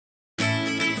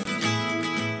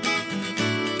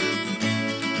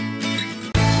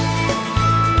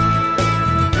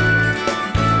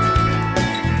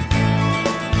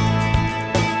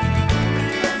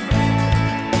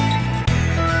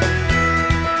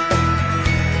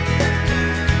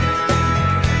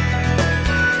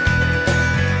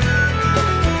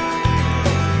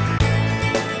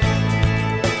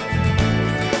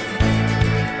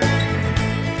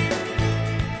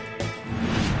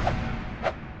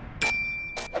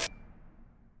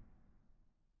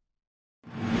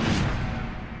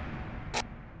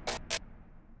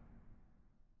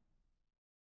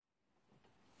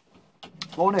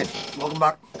Morning, welcome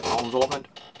back. Hounds Allotment.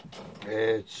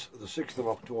 It's the 6th of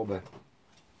October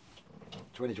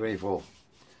 2024.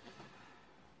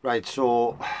 Right,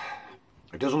 so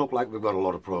it doesn't look like we've got a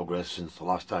lot of progress since the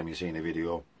last time you've seen a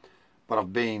video, but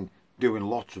I've been doing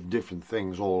lots of different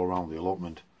things all around the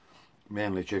allotment,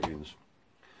 mainly chickens.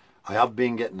 I have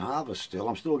been getting harvest still.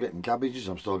 I'm still getting cabbages,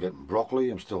 I'm still getting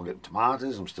broccoli, I'm still getting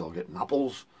tomatoes, I'm still getting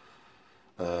apples.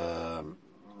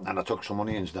 And I took some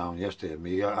onions down yesterday.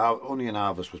 My onion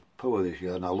harvest was poor this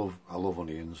year, and I love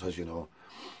onions, as you know.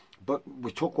 But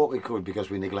we took what we could because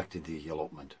we neglected the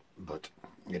allotment. But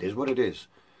it is what it is.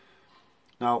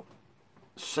 Now,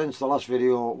 since the last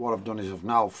video, what I've done is I've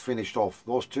now finished off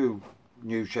those two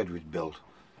new sheds we'd built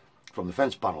from the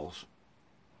fence panels.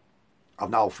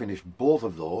 I've now finished both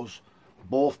of those.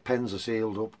 Both pens are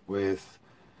sealed up with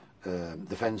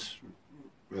the fence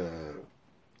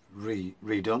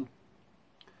redone.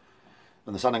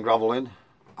 And the sand and gravel in.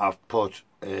 I've put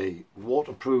a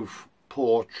waterproof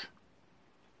porch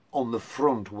on the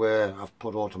front where I've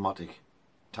put automatic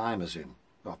timers in.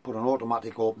 I've put an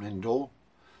automatic opening door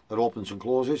that opens and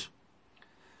closes.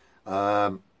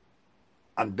 And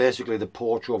basically the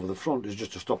porch over the front is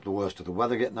just to stop the worst of the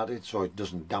weather getting at it, so it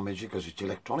doesn't damage it because it's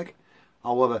electronic.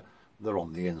 However, they're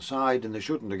on the inside and they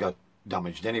shouldn't have got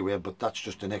damaged anyway, but that's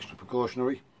just an extra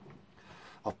precautionary.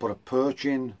 I've put a perch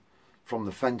in from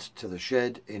the fence to the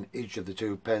shed in each of the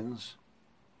two pens.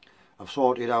 I've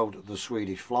sorted out the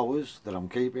Swedish flowers that I'm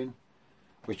keeping,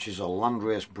 which is a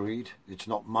landrace breed. It's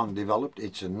not man developed,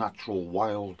 it's a natural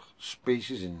wild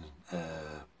species in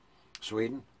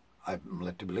Sweden, I'm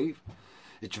led to believe.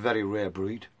 It's a very rare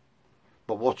breed.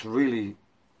 But what's really,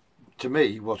 to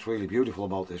me, what's really beautiful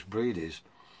about this breed is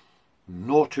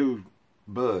no two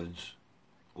birds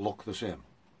look the same.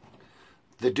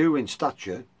 They do in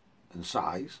stature and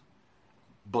size,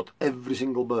 but every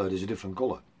single bird is a different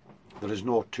colour. There is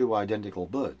no two identical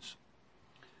birds.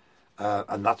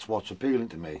 And that's what's appealing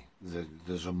to me.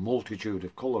 There's a multitude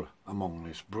of colour among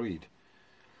this breed.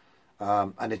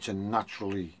 And it's a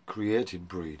naturally created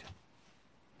breed.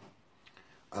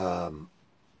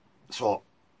 So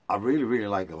I really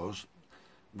like those.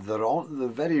 They're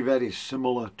very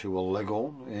similar to a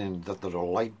Leghorn in that they're a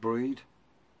light breed.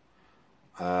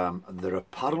 They're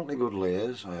apparently good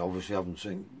layers. I obviously haven't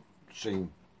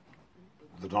seen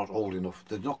they're not old enough,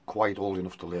 they're not quite old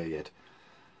enough to lay yet,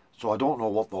 so I don't know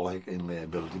what they're like in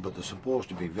layability, but they're supposed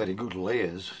to be very good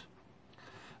layers.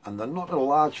 And they're not a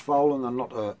large fowl and they're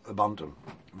not a bantam,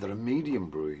 they're a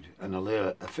medium breed and they lay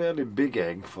a fairly big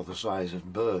egg for the size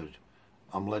of bird,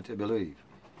 I'm led to believe.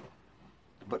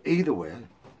 But either way,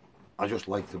 I just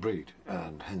like the breed,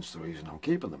 and hence the reason I'm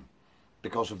keeping them,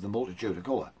 because of the multitude of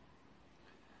colour.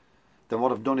 Then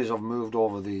what I've done is I've moved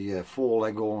over the 4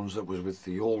 Leghorns that was with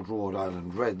the old Rhode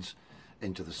Island Reds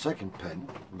into the second pen.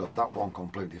 I've got that one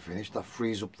completely finished. That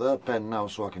frees up their pen now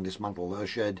so I can dismantle their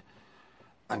shed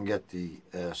and get the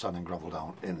sand and gravel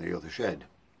down in the other shed.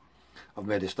 I've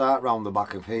made a start round the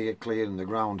back of here, clearing the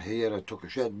ground here. I took a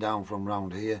shed down from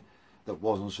round here that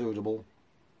wasn't suitable.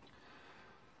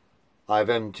 I've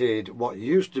emptied what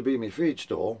used to be my feed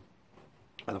store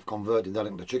and I've converted that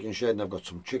into a chicken shed, and I've got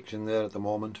some chicks in there at the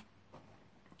moment,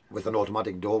 with an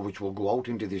automatic door which will go out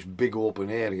into this big open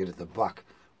area at the back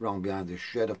round behind this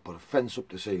shed. I've put a fence up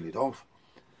to seal it off.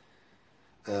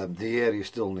 The area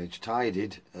still needs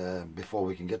tidied before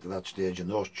we can get to that stage, and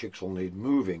those chicks will need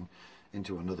moving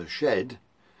into another shed,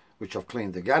 which I've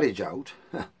cleaned the garage out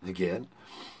again,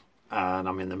 and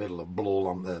I'm in the middle of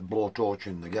blow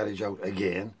torching the garage out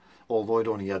again, although it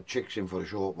only had chicks in for a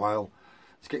short while.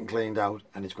 It's getting cleaned out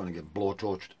and it's going to get blow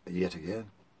torched yet again.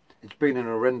 It's been an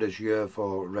horrendous year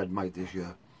for red mite this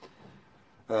year,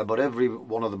 but every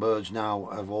one of the birds now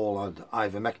have all had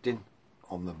ivermectin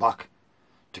on the back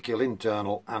to kill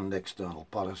internal and external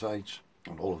parasites,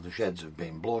 and all of the sheds have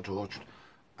been blowtorched,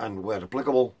 and where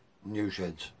applicable, new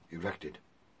sheds erected.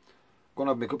 Going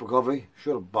to have my cup of coffee,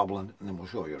 shut up babbling, and then we'll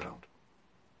show you around.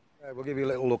 Right, we'll give you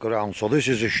a little look around. So this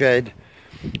is a shed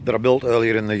that I built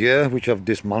earlier in the year, which I've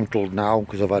dismantled now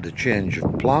because I've had a change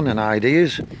of plan and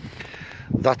ideas.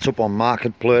 That's up on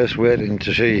Marketplace, waiting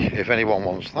to see if anyone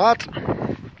wants that.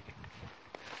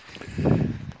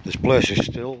 This place is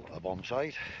still up on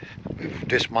site. We've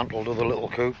dismantled other little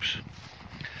coops.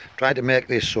 Trying to make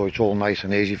this so it's all nice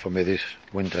and easy for me this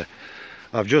winter.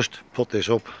 I've just put this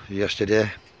up yesterday.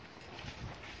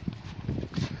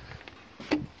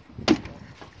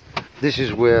 This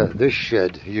is where this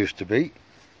shed used to be,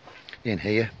 in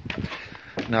here.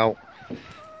 Now,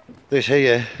 this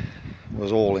here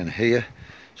was all in here.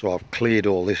 So I've cleared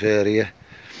all this area.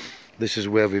 This is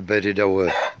where we bedded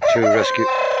our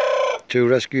two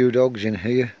rescue dogs in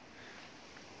here.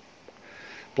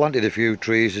 planted a few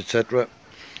trees, etc.,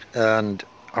 and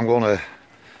I'm going to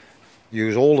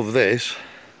use all of this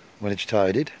when it's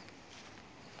tidied,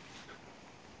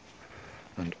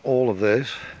 and all of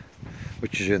this,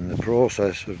 which is in the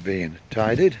process of being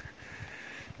tidied.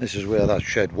 This is where that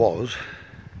shed was.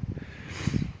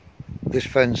 This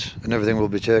fence and everything will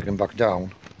be taken back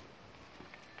down,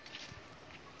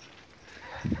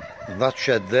 and that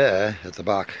shed there at the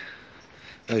back,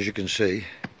 as you can see,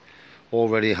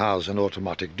 already has an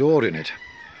automatic door in it.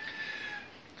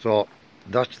 So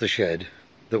that's the shed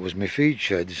that was my feed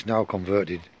shed. It's now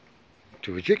converted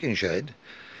to a chicken shed,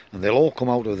 and they'll all come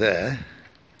out of there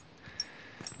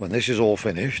when this is all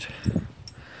finished,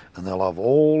 and they'll have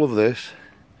all of this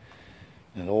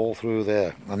and all through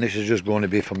there, and this is just going to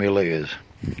be for my layers,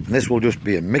 and this will just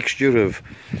be a mixture of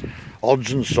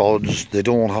odds and sods. They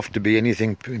don't have to be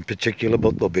anything in particular,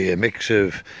 but there'll be a mix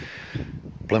of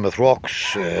Plymouth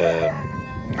Rocks,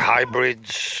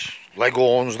 hybrids,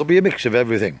 Leghorns. There'll be a mix of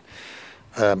everything,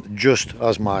 just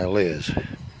as my layers.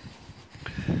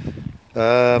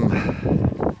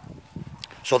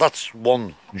 So that's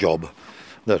one job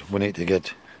that we need to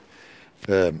get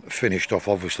finished off.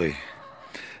 Obviously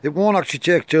it won't actually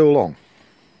take too long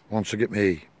once I get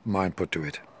my mind put to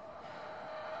it.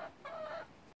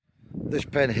 This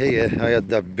pen here, I had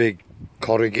that big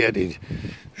corrugated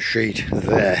sheet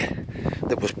there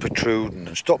that was protruding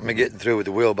and stopped me getting through with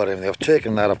the wheelbarrow. I've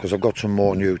taken that off because I've got some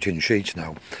more new tin sheets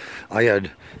now. I had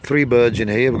 3 birds in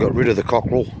here. We got rid of the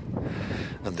cockerel,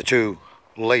 and the 2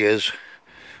 layers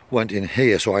went in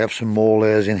here, so I have some more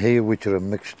layers in here which are a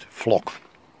mixed flock.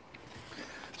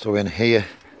 So in here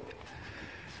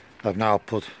I've now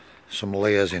put some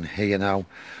layers in here now.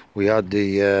 We had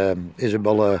the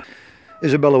Isabella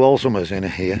Welsummers in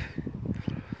here.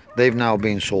 They've now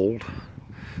been sold,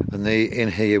 and in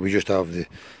here we just have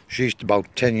she's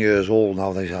about 10 years old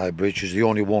now, these hybrids. She's the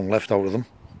only one left out of them.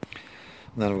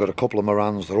 And then I've got a couple of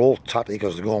Morans. They're all tatty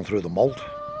because they're going through the malt,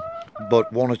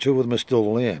 but 1 or 2 of them are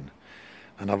still laying.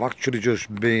 And I've actually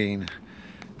just been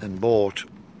and bought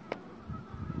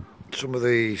some of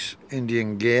these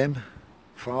Indian game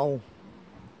fowl.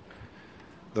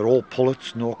 They're all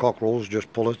pullets, no cockerels,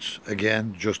 just pullets,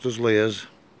 again just as layers.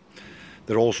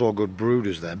 They're also good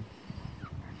brooders, them,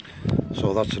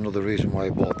 so that's another reason why I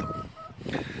bought them.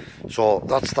 So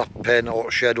that's that pen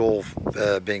or shed all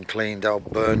being cleaned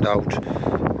out, burned out,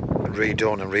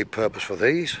 redone and repurposed for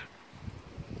these.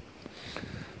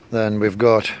 Then we've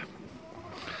got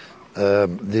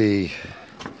the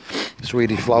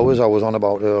Swedish flowers I was on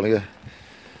about earlier.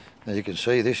 As you can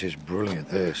see, this is brilliant,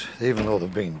 this, even though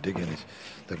they've been digging it.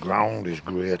 The ground is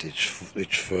great, it's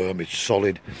firm, it's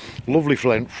solid. Lovely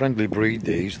friendly breed,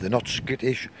 these. They're not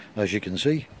skittish, as you can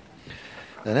see.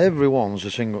 And everyone's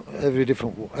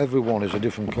every one is a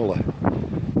different colour.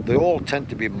 They all tend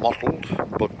to be mottled,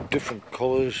 but different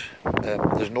colours.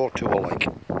 There's no 2 alike.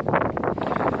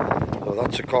 So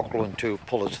that's a cockerel and 2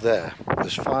 pullets there.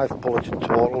 There's 5 pullets in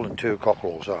total and 2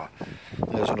 cockerels are.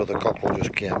 There's another cockerel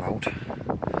just came out.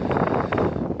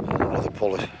 And another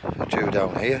pullet, 2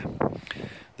 down here.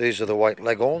 These are the white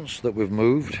Leghorns that we've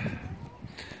moved.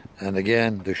 And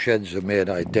again, the sheds are made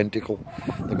identical.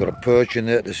 They've got a perch in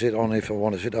there to sit on if I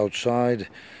want to sit outside.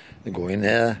 They go in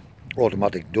there.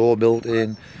 Automatic door built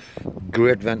in.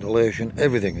 Great ventilation,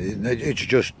 everything. It's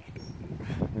just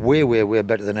way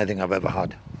better than anything I've ever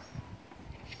had.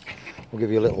 I'll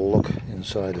give you a little look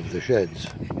inside of the sheds.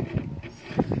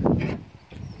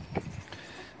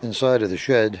 Inside of the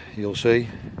shed, you'll see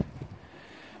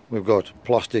we've got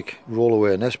plastic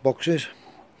rollaway nest boxes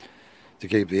to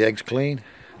keep the eggs clean.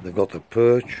 They've got the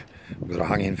perch, we've got a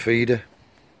hanging feeder.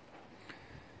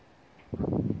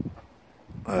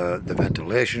 The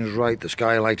ventilation's right, the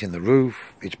skylight in the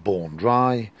roof, it's bone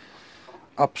dry.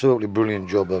 Absolutely brilliant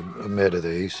job I've made of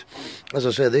these. As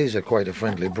I say, these are quite a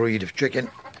friendly breed of chicken.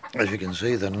 As you can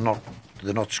see, they're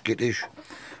not skittish.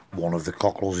 One of the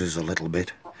cockerels is a little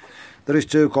bit. There is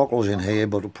 2 cockerels in here,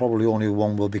 but probably only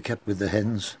 1 will be kept with the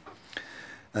hens.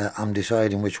 I'm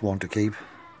deciding which one to keep.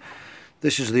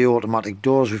 This is the automatic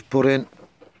doors we've put in,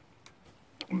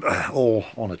 all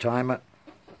on a timer,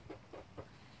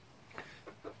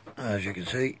 as you can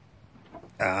see,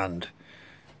 and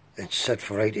it's set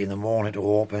for 8 in the morning to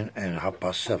open and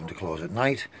 7:30 to close at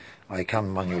night. I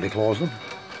can manually close them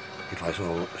if I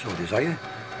so desire.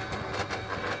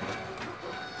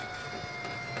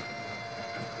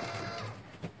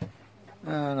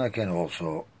 And I can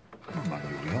also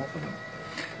manually open them.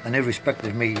 And irrespective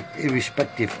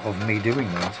of me doing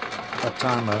that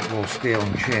timer will stay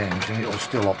unchanged and it'll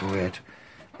still operate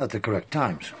at the correct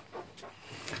times.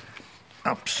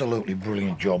 Absolutely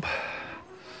brilliant job.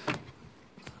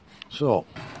 So,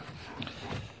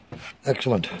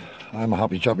 excellent. I'm a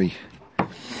happy chappy.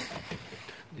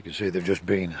 You can see they've just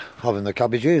been having the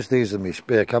cabbages. These are my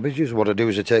spare cabbages. What I do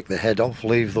is I take the head off,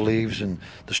 leave the leaves and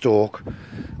the stalk,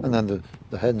 and then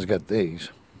the hens get these.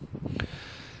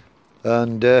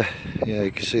 And yeah,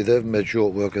 you can see they've made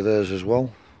short work of theirs as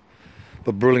well.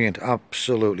 But brilliant,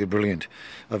 absolutely brilliant.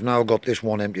 I've now got this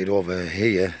one emptied over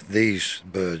here. These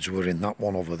birds were in that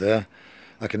one over there.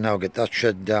 I can now get that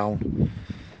shed down,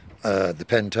 the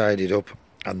pen tidied up,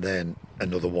 and then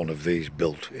another one of these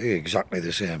built, exactly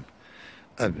the same,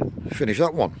 and finish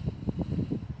that one.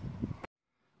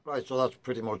 Right, so that's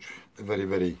pretty much a very,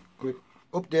 very quick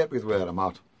update with where I'm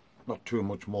at. Not too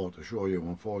much more to show you,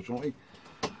 unfortunately.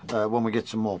 When we get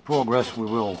some more progress, we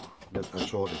will get that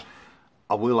sorted.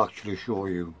 I will actually show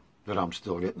you that I'm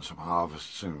still getting some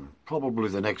harvest soon. Probably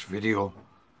the next video.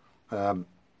 I'm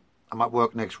at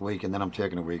work next week and then I'm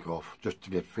taking a week off just to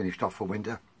get finished off for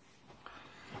winter.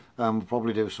 We'll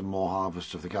probably do some more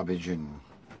harvests of the cabbage and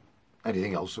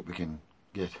anything else that we can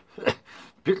get. A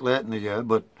bit late in the year,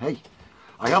 but hey,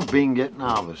 I have been getting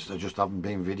harvest. I just haven't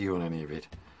been videoing any of it.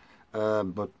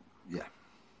 But yeah,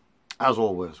 as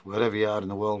always, wherever you are in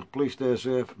the world, please stay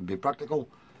safe and be practical.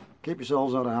 Keep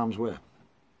yourselves out of harm's way.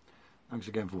 Thanks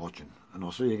again for watching, and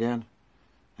I'll see you again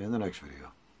in the next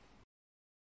video.